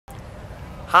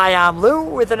Hi, I'm Lou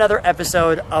with another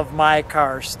episode of My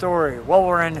Car Story. Well,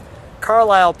 we're in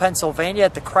Carlisle, Pennsylvania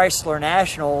at the Chrysler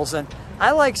Nationals, and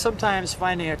I like sometimes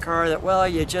finding a car that, well,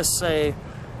 you just say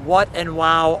what and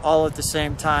wow all at the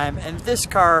same time, and this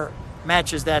car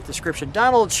matches that description.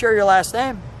 Donald, share your last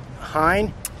name.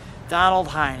 Hein. Donald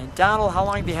Hein. And Donald, how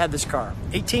long have you had this car?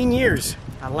 18 years.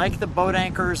 I like the boat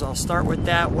anchors. I'll start with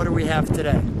that. What do we have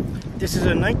today? This is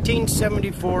a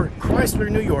 1974 Chrysler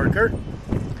New Yorker.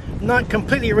 Not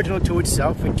completely original to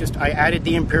itself. I added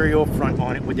the Imperial front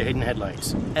on it with the hidden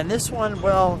headlights. And this one,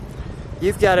 well,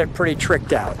 you've got it pretty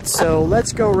tricked out. So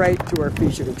let's go right to our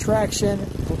featured attraction.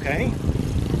 Okay.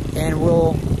 And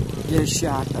we'll get a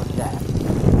shot of that.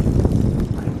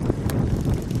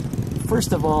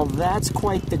 First of all, that's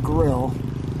quite the grill.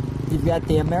 You've got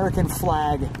the American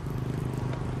flag.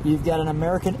 You've got an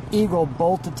American eagle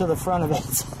bolted to the front of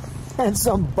it. And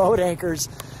some boat anchors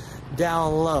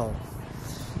down low.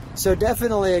 So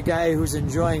definitely a guy who's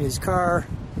enjoying his car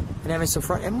and having some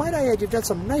fun. And might I add, you've got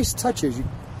some nice touches.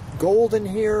 Gold in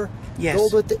here, yes.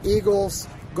 Gold with the eagles,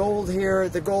 gold here,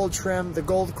 the gold trim, the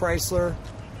gold Chrysler.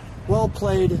 Well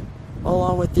played,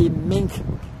 along with the mink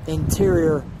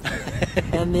interior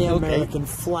and the American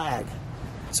flag.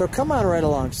 So come on right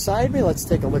alongside me. Let's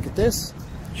take a look at this.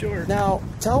 Sure. Now,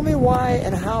 tell me why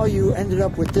and how you ended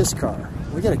up with this car.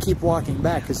 We got to keep walking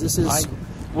back because this is... I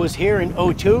was here in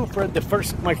 '02 for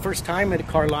my first time at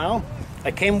Carlisle.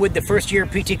 I came with the first year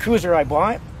PT Cruiser I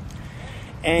bought,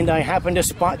 and I happened to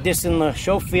spot this in the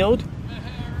show field,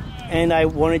 and I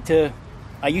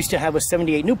used to have a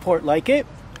 '78 Newport like it,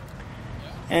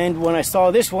 and when I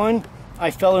saw this one,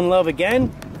 I fell in love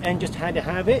again and just had to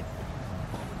have it.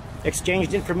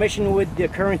 Exchanged information with the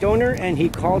current owner, and he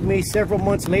called me several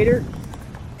months later,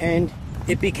 and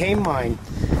it became mine.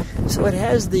 So it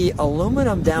has the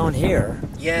aluminum down here.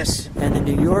 Yes. And the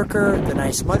New Yorker, the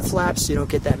nice mud flaps so you don't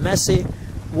get that messy.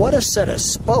 What a set of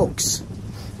spokes.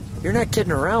 You're not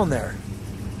kidding around there.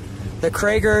 The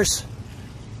Kragers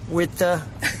with the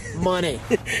money.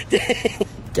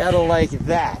 Gotta like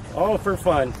that. All for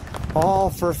fun. All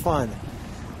for fun.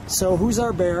 So who's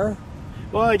our bear?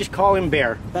 Well, I just call him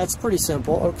Bear. That's pretty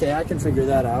simple. Okay, I can figure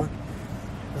that out.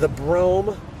 The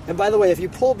Brougham. And by the way, if you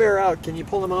pull Bear out, can you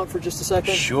pull him out for just a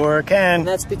second? Sure can. And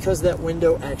that's because that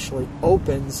window actually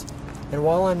opens. And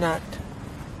while I'm not...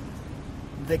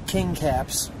 the king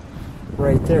caps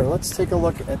right there. Let's take a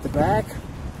look at the back.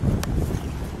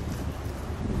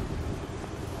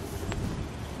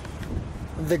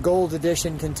 The gold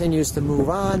edition continues to move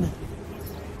on.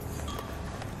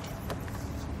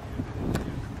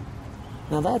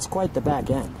 Now that's quite the back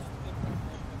end.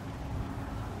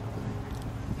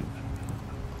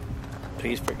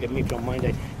 Please forgive me if you don't mind.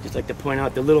 I just like to point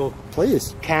out the little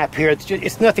cap here.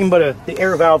 It's nothing but the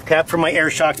air valve cap for my air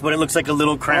shocks, but it looks like a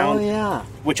little crown. Oh, yeah.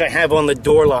 Which I have on the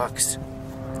door locks.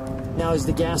 Now, is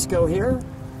the gas go here?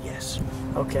 Yes.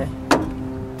 Okay.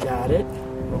 Got it.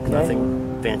 Okay.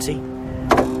 Nothing fancy.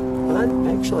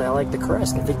 Actually, I like the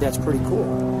crest. I think that's pretty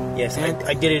cool. Yes,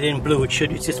 I did it in blue. It's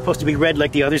just supposed to be red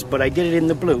like the others, but I did it in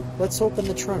the blue. Let's open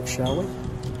the trunk, shall we?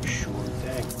 Sure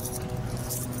thing.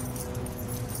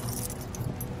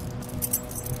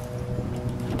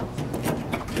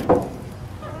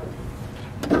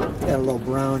 Got a little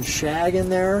brown shag in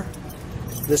there.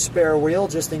 The spare wheel,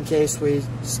 just in case we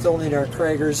still need our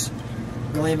Kragers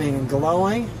gleaming and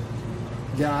glowing.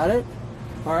 Got it.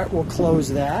 All right, we'll close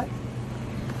that.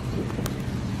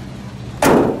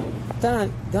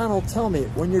 Donald, tell me,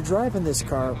 when you're driving this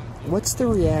car, what's the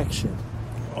reaction?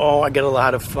 Oh, I get a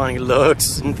lot of funny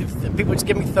looks. People just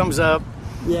give me thumbs up.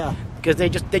 Yeah. Because they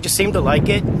just seem to like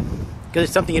it. Because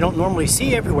it's something you don't normally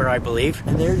see everywhere, I believe.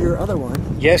 And there's your other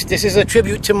one. Yes, this is a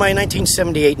tribute to my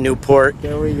 1978 Newport.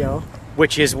 There we go.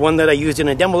 Which is one that I used in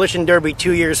a demolition derby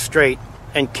 2 years straight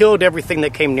and killed everything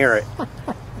that came near it.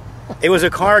 It was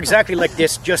a car exactly like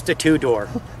this, just a two-door.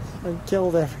 And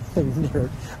killed everything near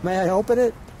it. May I open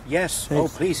it? Yes.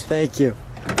 Thanks. Oh, please. Thank you.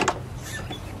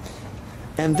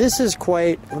 And this is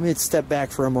quite... Let me step back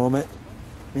for a moment.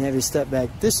 Let me have you step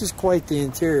back. This is quite the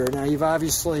interior. Now, you've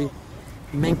obviously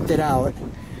minked it out.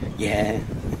 Yeah.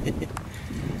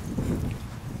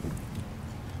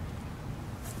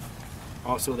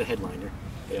 Also the headliner.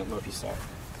 I don't know if you saw it.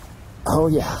 Oh,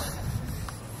 yeah.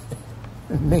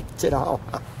 Minked it all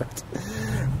out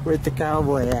with the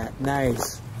cowboy hat.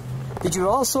 Nice. Did you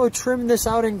also trim this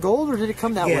out in gold, or did it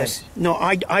come that way? Yes. No,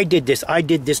 I did this. I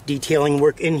did this detailing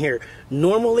work in here.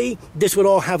 Normally, this would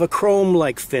all have a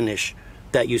chrome-like finish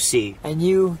that you see. And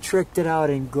you tricked it out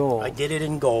in gold. I did it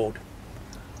in gold.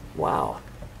 Wow.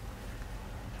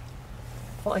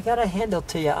 Well, I got to hand it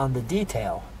to you on the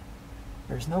detail.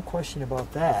 There's no question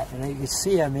about that. And you can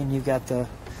see, I mean, you've got the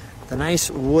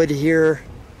nice wood here.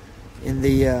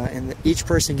 Each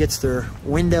person gets their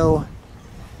window.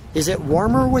 Is it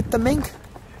warmer with the mink?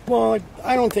 Well,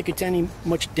 I don't think it's any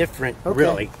much different, Okay.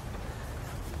 really.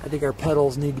 I think our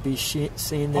pedals need to be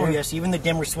seen there. Oh yes, even the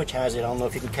dimmer switch has it. I don't know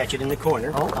if you can catch it in the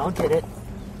corner. Oh, I'll get it.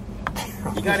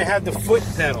 You gotta have the foot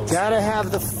pedals. Gotta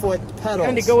have the foot pedals.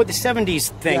 And to go with the 70s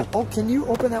thing. Yeah. Oh, can you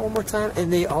open that one more time?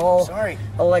 And the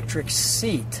all-electric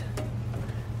seat.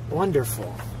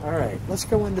 Wonderful. All right, let's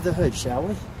go into the hood, shall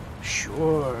we?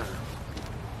 Sure.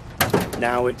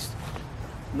 Now it's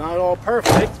not all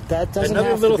perfect. That doesn't Another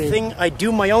have to little be. thing, I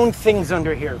do my own things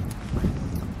under here.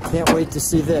 Can't wait to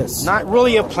see this. Not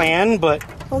really a plan, but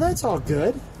Oh, that's all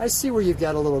good. I see where you've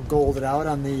got a little golded out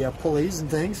on the pulleys and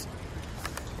things.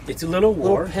 it's a little Little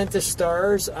war. penta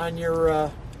stars on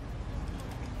your,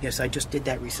 Yes, I just did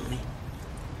that recently.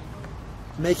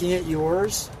 making it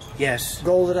yours. Yes.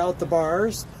 Golded out the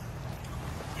bars.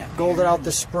 Yeah. Golded out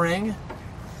the spring.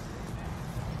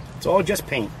 It's all just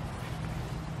paint.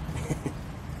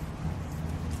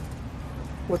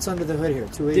 What's under the hood here?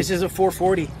 280. This is a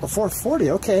 440. A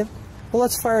 440. Okay. Well,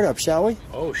 let's fire it up, shall we?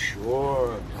 Oh,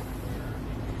 sure.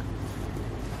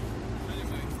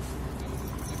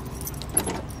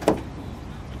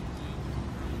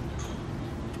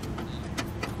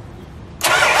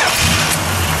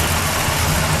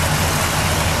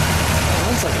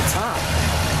 Sounds like a top.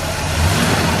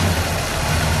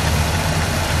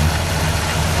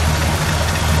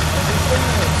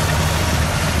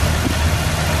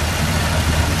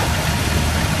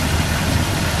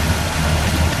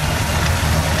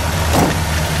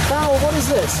 Now, what is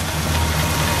this?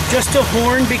 Just a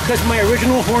horn because my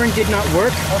original horn did not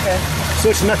work. Okay. So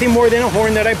it's nothing more than a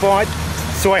horn that I bought.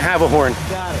 So I have a horn.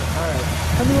 Got it. All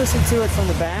right. Let me listen to it from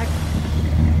the back.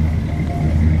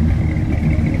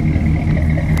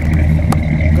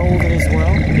 Golden as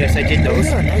well. Yes, I did those.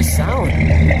 Those are a nice sound.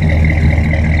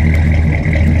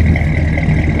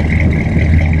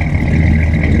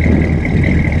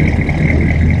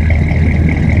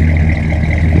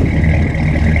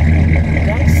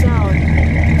 That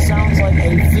sound sounds like a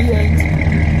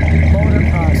V8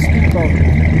 motor speedboat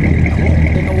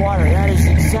in the water. That is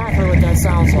exactly what that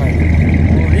sounds like.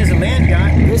 Well, it is a land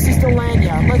yacht. This is the land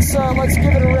yacht. Let's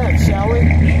give it a rev, shall we?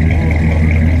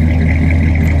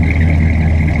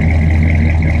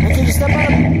 And can you step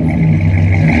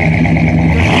on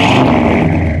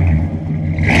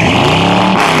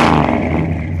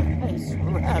Nice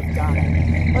rev, got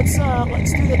it.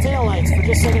 Let's do the tail lights for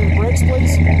just a second. Brakes,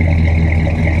 please.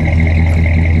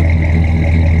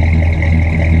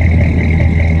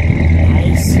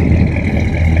 Nice.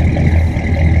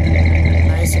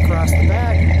 Nice across the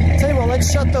back. Tell you what,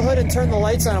 let's shut the hood and turn the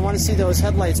lights on. I want to see those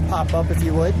headlights pop up, if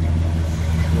you would.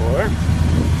 Sure.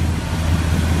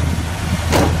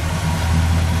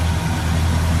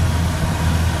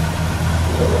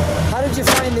 How did you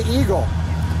find the Eagle?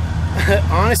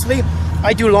 Honestly,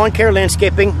 I do lawn care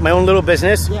landscaping, my own little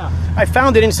business. Yeah. I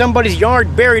found it in somebody's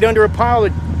yard buried under a pile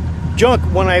of junk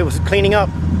when I was cleaning up.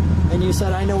 And you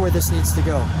said, I know where this needs to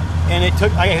go. And it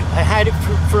took, I had it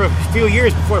for a few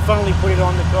years before I finally put it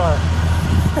on the car.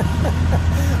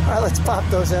 All right, let's pop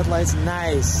those headlights.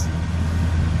 Nice.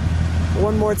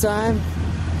 One more time.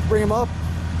 Bring them up.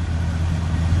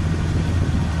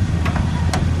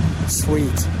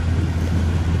 Sweet.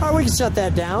 All right, we can shut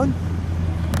that down.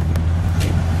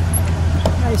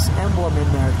 Nice emblem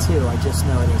in there, too, I just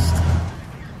noticed.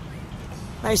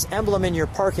 Nice emblem in your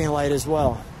parking light as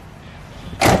well.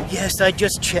 Yes, I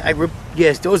just checked.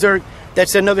 Yes,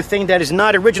 that's another thing that is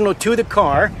not original to the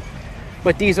car,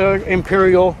 but these are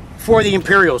Imperial, for the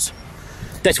Imperials.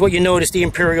 That's what you notice, the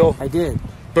Imperial I did.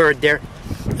 bird there,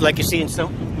 like you see in so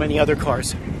many other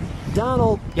cars.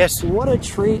 Donald, Yes. what a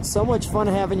treat. So much fun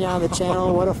having you on the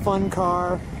channel. What a fun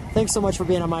car. Thanks so much for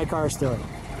being on My Car Story.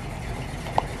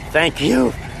 Thank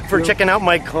you for checking out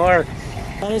my car.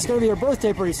 And it's going to be your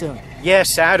birthday pretty soon. Yes,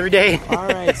 Saturday. All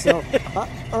right, so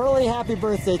early happy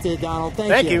birthday to you, Donald.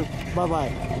 Thank you. Thank you.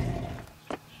 Bye-bye.